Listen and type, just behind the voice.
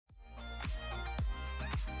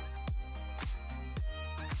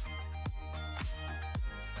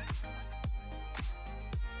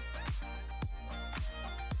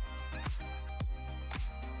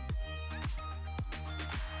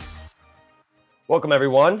Welcome,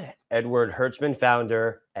 everyone. Edward Hertzman,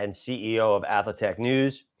 founder and CEO of Athletech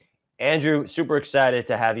News. Andrew, super excited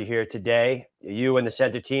to have you here today. You and the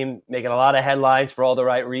Centr team making a lot of headlines for all the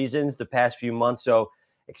right reasons the past few months. So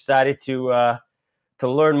excited to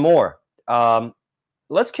learn more.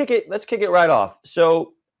 Let's kick it right off.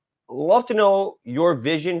 So, love to know your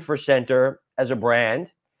vision for Centr as a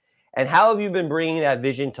brand, and how have you been bringing that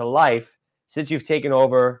vision to life since you've taken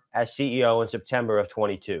over as CEO in September of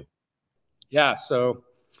 22? Yeah, so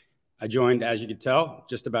I joined, as you could tell,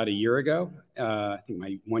 just about a year ago. I think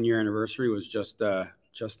my 1-year anniversary was just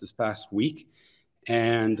this past week.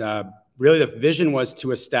 And really the vision was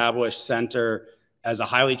to establish Centr as a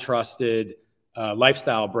highly trusted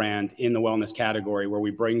lifestyle brand in the wellness category, where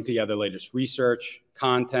we bring together latest research,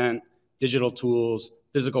 content, digital tools,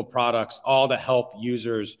 physical products, all to help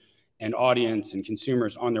users and audience and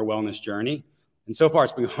consumers on their wellness journey. And so far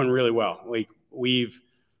it's been going really well.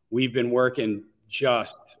 We've been working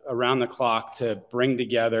just around the clock to bring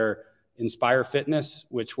together Inspire Fitness,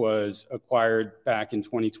 which was acquired back in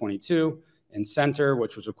 2022, and Centr,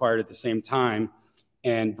 which was acquired at the same time,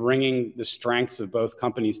 and bringing the strengths of both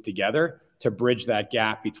companies together to bridge that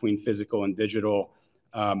gap between physical and digital,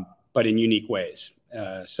 but in unique ways.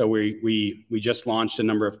 So we just launched a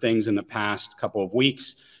number of things in the past couple of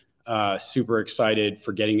weeks. Super excited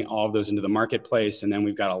for getting all of those into the marketplace. And then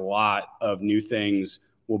we've got a lot of new things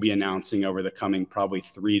we'll be announcing over the coming probably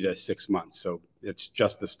 3 to 6 months. So it's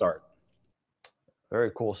just the start. Very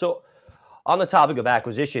cool. So on the topic of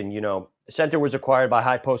acquisition, Centr was acquired by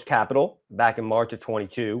High Post Capital back in March of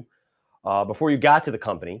 22, before you got to the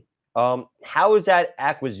company. How has that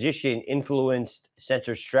acquisition influenced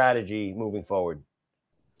Centr's strategy moving forward?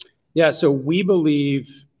 Yeah, so we believe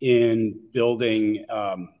in building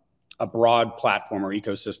a broad platform or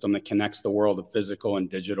ecosystem that connects the world of physical and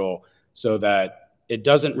digital, so that it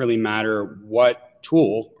doesn't really matter what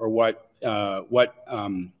tool or what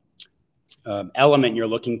element you're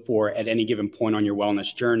looking for at any given point on your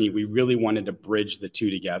wellness journey. We really wanted to bridge the two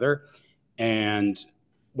together. And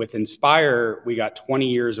with Inspire, we got 20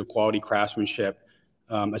 years of quality craftsmanship,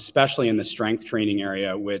 especially in the strength training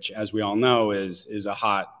area, which, as we all know, is a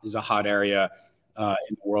hot area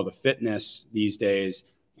in the world of fitness these days.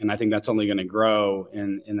 And I think that's only going to grow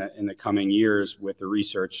in the coming years with the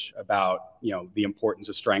research about the importance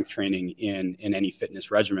of strength training in any fitness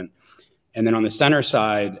regimen. And then on the Centr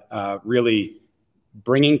side, really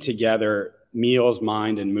bringing together meals,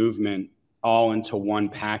 mind, and movement all into one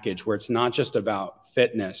package, where it's not just about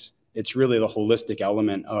fitness, it's really the holistic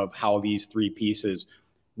element of how these three pieces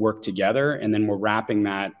work together. And then we're wrapping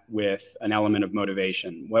that with an element of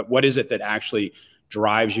motivation. What is it that actually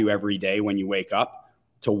drives you every day when you wake up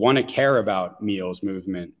to want to care about meals,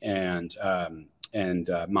 movement, and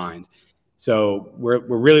mind? So we're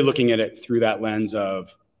really looking at it through that lens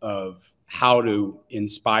of how to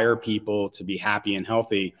inspire people to be happy and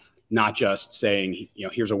healthy, not just saying,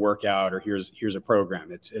 here's a workout or here's a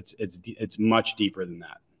program. It's much deeper than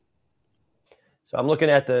that. So I'm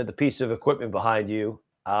looking at the piece of equipment behind you.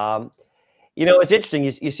 It's interesting.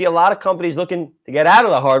 You see a lot of companies looking to get out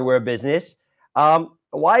of the hardware business.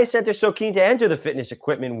 Why is Centr so keen to enter the fitness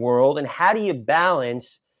equipment world, and how do you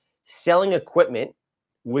balance selling equipment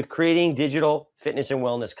with creating digital fitness and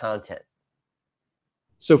wellness content?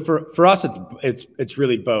 So for us, it's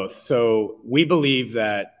really both. So we believe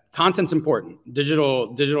that content's important.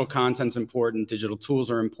 Digital content's important. Digital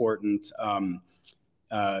tools are important.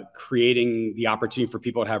 Creating the opportunity for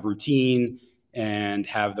people to have routine and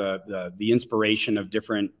have the inspiration of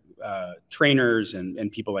different trainers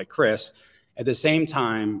and people like Chris. At the same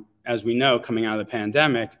time, as we know, coming out of the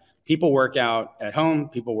pandemic, people work out at home,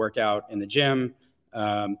 people work out in the gym,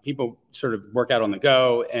 people sort of work out on the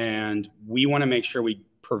go, and we want to make sure we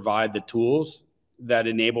provide the tools that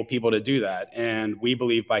enable people to do that. And we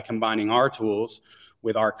believe by combining our tools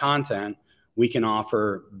with our content, we can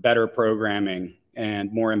offer better programming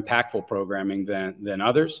and more impactful programming than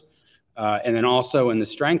others. And then also in the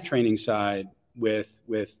strength training side with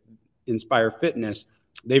Inspire Fitness,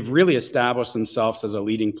 they've really established themselves as a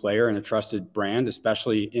leading player and a trusted brand,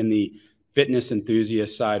 especially in the fitness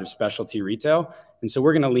enthusiast side of specialty retail. And so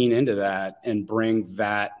we're going to lean into that and bring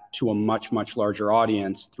that to a much, much larger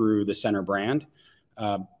audience through the Centr brand.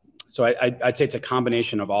 So I'd say it's a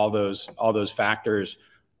combination of all those factors,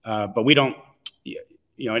 but we don't,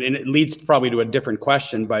 and it leads probably to a different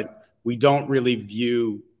question, but we don't really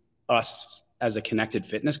view us as a connected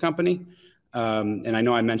fitness company. And I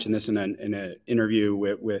know I mentioned this in an interview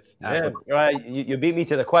with you beat me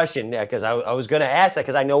to the question, because I was going to ask that,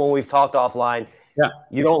 because I know when we've talked offline,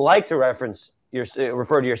 you don't like to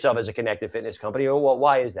refer to yourself as a connected fitness company. Or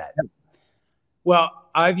why is that? Well,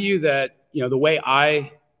 I view that, the way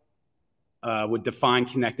I would define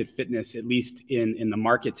connected fitness, at least in the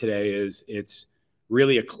market today, is it's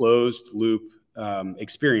really a closed loop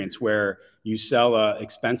experience where you sell a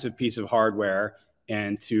expensive piece of hardware,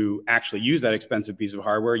 and to actually use that expensive piece of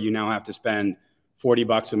hardware, you now have to spend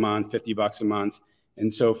 $40 a month, $50 a month.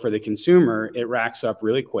 And so for the consumer, it racks up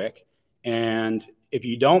really quick. And if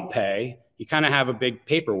you don't pay, you kind of have a big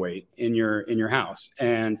paperweight in your house.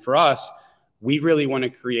 And for us, we really want to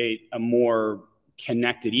create a more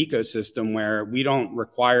connected ecosystem where we don't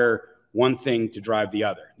require one thing to drive the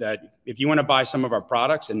other. That if you want to buy some of our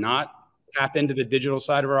products and not tap into the digital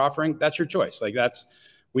side of our offering, that's your choice.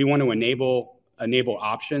 We want to enable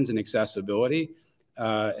options and accessibility.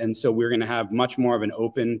 And so we're going to have much more of an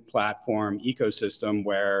open platform ecosystem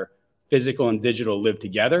where physical and digital live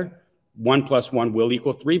together. 1 + 1 will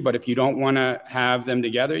equal 3, but if you don't want to have them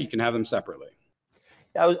together, you can have them separately.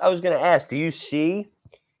 I was going to ask, do you see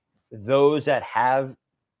those that have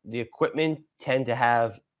the equipment tend to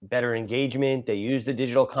have better engagement? They use the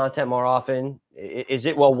digital content more often. Is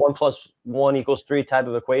it 1 + 1 = 3 type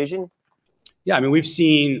of equation? Yeah, I mean, we've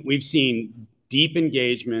seen deep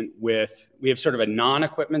engagement with. We have sort of a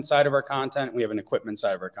non-equipment side of our content. We have an equipment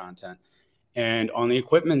side of our content, and on the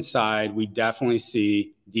equipment side, we definitely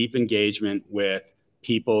see deep engagement with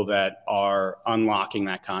people that are unlocking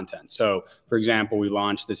that content. So, for example, we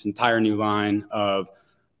launched this entire new line of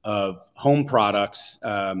home products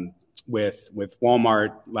with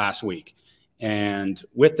Walmart last week. And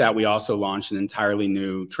with that, we also launched an entirely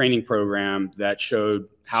new training program that showed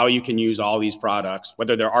how you can use all these products,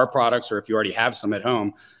 whether they're our products or if you already have some at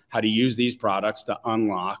home, how to use these products to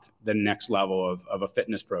unlock the next level of a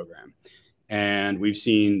fitness program. And we've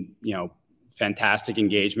seen, fantastic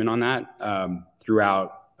engagement on that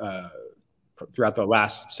throughout the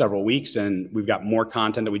last several weeks. And we've got more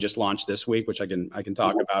content that we just launched this week, which I can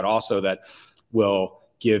talk about also, that will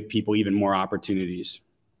give people even more opportunities.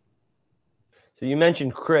 So you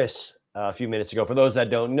mentioned Chris a few minutes ago. For those that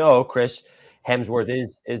don't know, Chris Hemsworth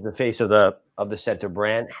is the face of the Centr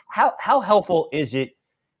brand. How helpful is it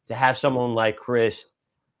to have someone like Chris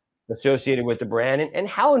associated with the brand, and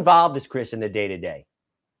how involved is Chris in the day-to-day?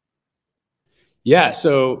 Yeah,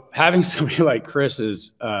 so having somebody like Chris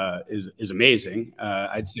is amazing.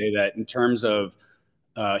 I'd say that in terms of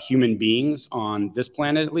human beings on this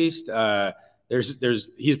planet, at least,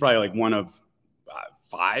 he's probably like one of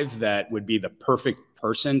 5 that would be the perfect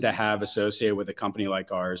person to have associated with a company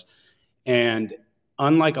like ours. And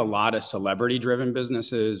unlike a lot of celebrity-driven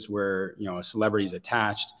businesses where a celebrity is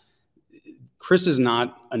attached, Chris is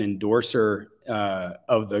not an endorser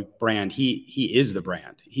of the brand. He is the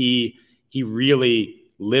brand. He really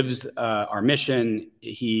lives our mission.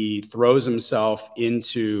 He throws himself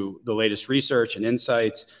into the latest research and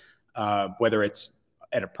insights, whether it's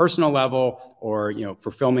at a personal level or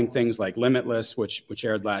for filming things like Limitless, which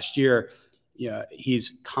aired last year.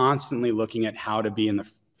 He's constantly looking at how to be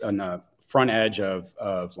on the front edge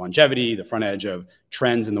of longevity, the front edge of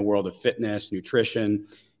trends in the world of fitness, nutrition.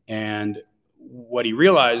 And what he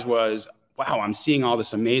realized was, wow, I'm seeing all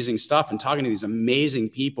this amazing stuff and talking to these amazing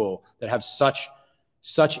people that have such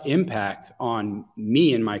impact on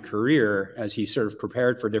me in my career, as he sort of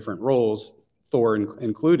prepared for different roles, Thor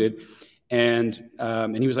included. And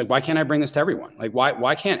he was like, why can't I bring this to everyone? Like,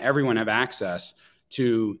 why can't everyone have access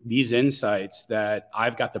to these insights that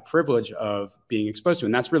I've got the privilege of being exposed to?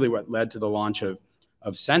 And that's really what led to the launch of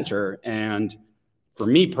Centr. And for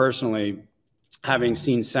me personally, having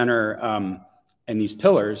seen Centr and these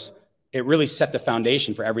pillars, it really set the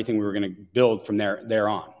foundation for everything we were going to build from there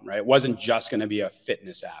on, right? It wasn't just going to be a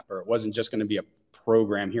fitness app, or it wasn't just going to be a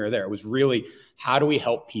program here or there. It was really, how do we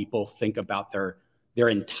help people think about their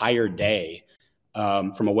entire day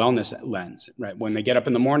from a wellness lens, right? When they get up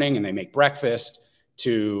in the morning and they make breakfast,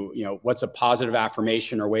 to what's a positive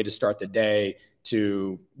affirmation or way to start the day,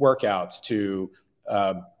 to workouts, to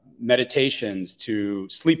meditations, to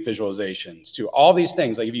sleep visualizations, to all these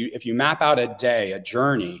things. Like if you map out a day, a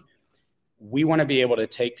journey, we want to be able to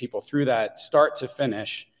take people through that start to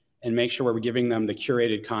finish and make sure we're giving them the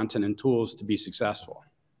curated content and tools to be successful.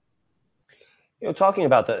 Talking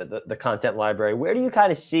about the content library, where do you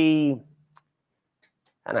kind of see,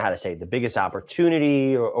 I don't know how to say it, the biggest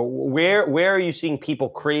opportunity, or where are you seeing people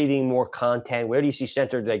craving more content? Where do you see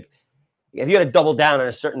Centr, like, if you had to double down on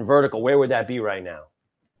a certain vertical, where would that be right now?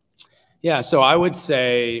 Yeah, so I would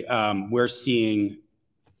say we're seeing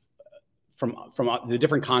from the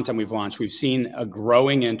different content we've launched, we've seen a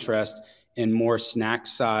growing interest in more snack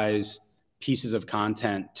size pieces of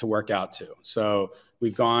content to work out to. So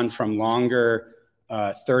we've gone from longer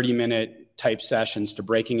 30-minute type sessions to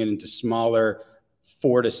breaking it into smaller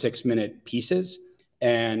 4 to 6 minute pieces.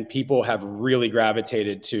 And people have really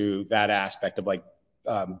gravitated to that aspect of like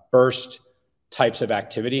burst types of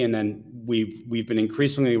activity. And then we've been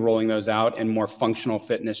increasingly rolling those out in more functional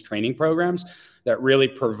fitness training programs that really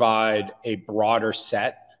provide a broader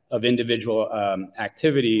set of individual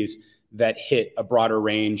activities that hit a broader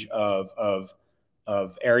range of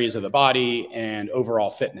areas of the body and overall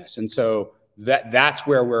fitness. And so that's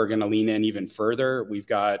where we're going to lean in even further. We've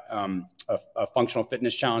got a functional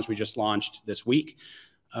fitness challenge we just launched this week.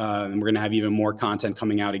 And we're going to have even more content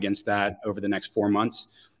coming out against that over the next 4 months.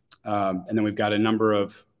 And then we've got a number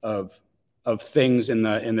of things in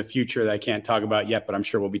the future that I can't talk about yet, but I'm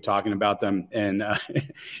sure we'll be talking about them in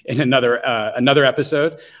another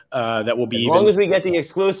episode that will be as long as we get the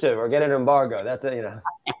exclusive or get an embargo. That's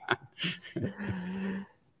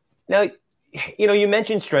Now, you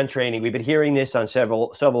mentioned strength training. We've been hearing this on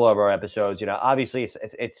several of our episodes. Obviously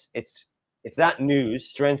it's not news.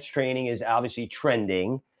 Strength training is obviously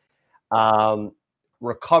trending.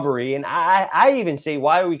 Recovery, and I even say,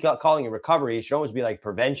 why are we calling it recovery? It should always be like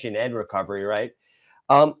prevention and recovery, right?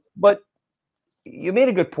 But you made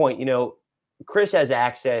a good point. Chris has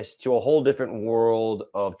access to a whole different world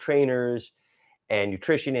of trainers and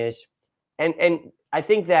nutritionists, and I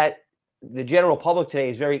think that the general public today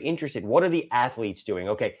is very interested. What are the athletes doing?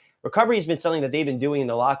 Okay, recovery has been something that they've been doing in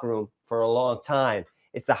the locker room for a long time.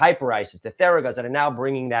 It's the hyperices, the Theraguns that are now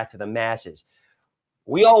bringing that to the masses.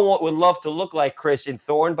 We all would love to look like Chris in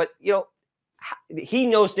Thorne, but he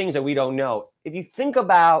knows things that we don't know. If you think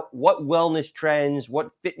about what wellness trends,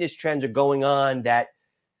 what fitness trends are going on,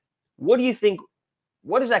 what do you think?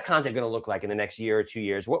 What is that content going to look like in the next year or 2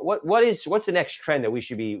 years? What's the next trend that we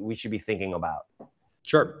should be thinking about?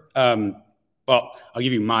 Sure. Well, I'll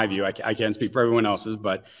give you my view. I can't speak for everyone else's,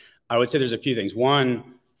 but I would say there's a few things.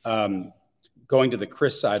 One, going to the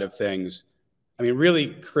Chris side of things. I mean,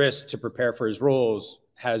 really, Chris, to prepare for his roles,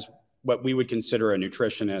 has what we would consider a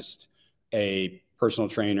nutritionist, a personal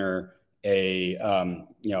trainer, a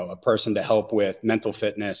person to help with mental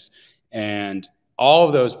fitness, and all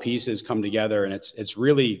of those pieces come together, and it's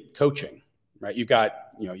really coaching, right? You've got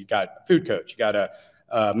a food coach, you got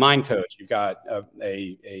a mind coach, you've got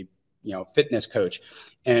a fitness coach,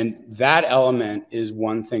 and that element is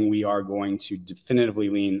one thing we are going to definitively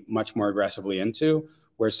lean much more aggressively into,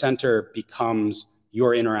 where Centr becomes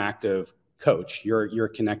your interactive coach, your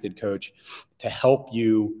connected coach, to help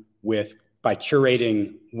you by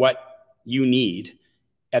curating what you need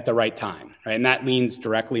at the right time, right? And that leans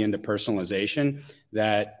directly into personalization.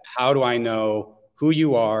 That how do I know who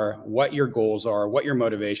you are, what your goals are, what your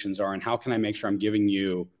motivations are, and how can I make sure I'm giving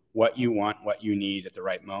you what you want, what you need at the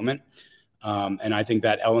right moment? And I think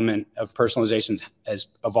that element of personalization has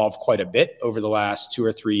evolved quite a bit over the last 2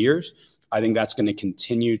 or 3 years. I think that's going to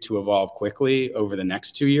continue to evolve quickly over the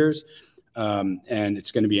next 2 years. And it's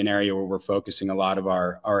going to be an area where we're focusing a lot of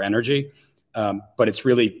our energy. But it's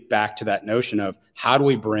really back to that notion of how do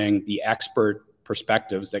we bring the expert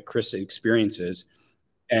perspectives that Chris experiences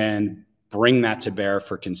and bring that to bear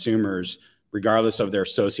for consumers, regardless of their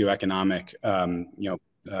socioeconomic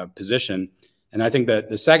position. And I think that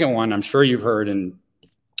the second one, I'm sure you've heard in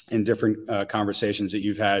different conversations that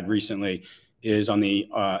you've had recently, is on the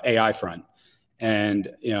AI front.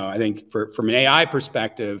 And I think from an AI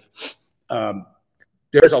perspective,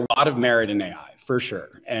 there's a lot of merit in AI for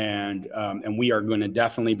sure, and we are going to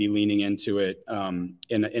definitely be leaning into it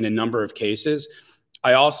in a number of cases.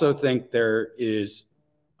 I also think there is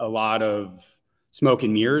a lot of smoke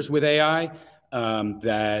and mirrors with AI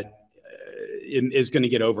that is going to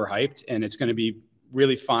get overhyped, and it's going to be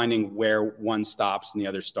really finding where one stops and the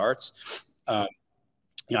other starts. At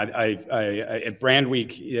Brand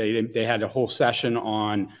Week, they had a whole session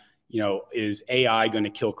on, is AI going to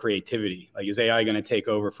kill creativity? Like, is AI going to take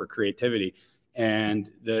over for creativity? And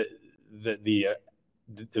the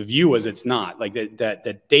view was it's not. Like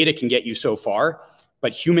that data can get you so far,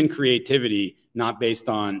 but human creativity, not based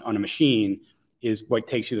on a machine, is what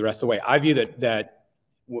takes you the rest of the way. I view that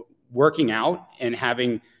working out and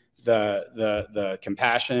having the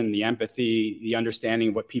compassion, the empathy, the understanding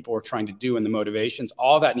of what people are trying to do and the motivations,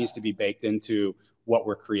 all that needs to be baked into what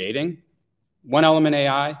we're creating. One element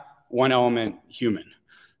AI, one element human.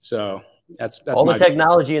 So that's all the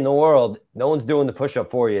technology in the world. No one's doing the push-up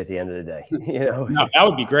for you at the end of the day. No, that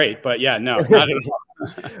would be great, but yeah, no, not at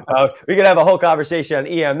all. We could have a whole conversation on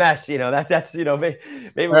EMS. That's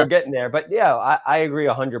maybe we're getting there, but yeah, I agree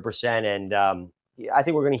 100%. And I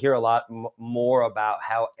think we're going to hear a lot more about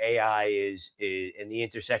how AI is in the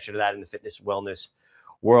intersection of that in the fitness wellness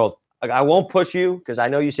world. Like, I won't push you because I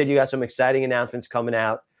know you said you got some exciting announcements coming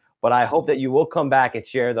out, but I hope that you will come back and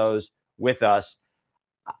share those with us.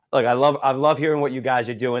 Look, I love hearing what you guys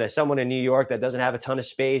are doing. As someone in New York that doesn't have a ton of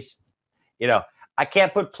space, you know, I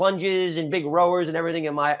can't put plunges and big rowers and everything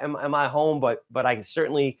in my home, but I can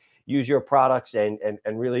certainly use your products and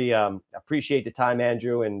really appreciate the time,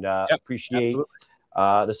 Andrew, and Yep, appreciate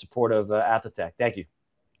absolutely. the support of Athletech. Thank you.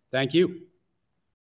 Thank you.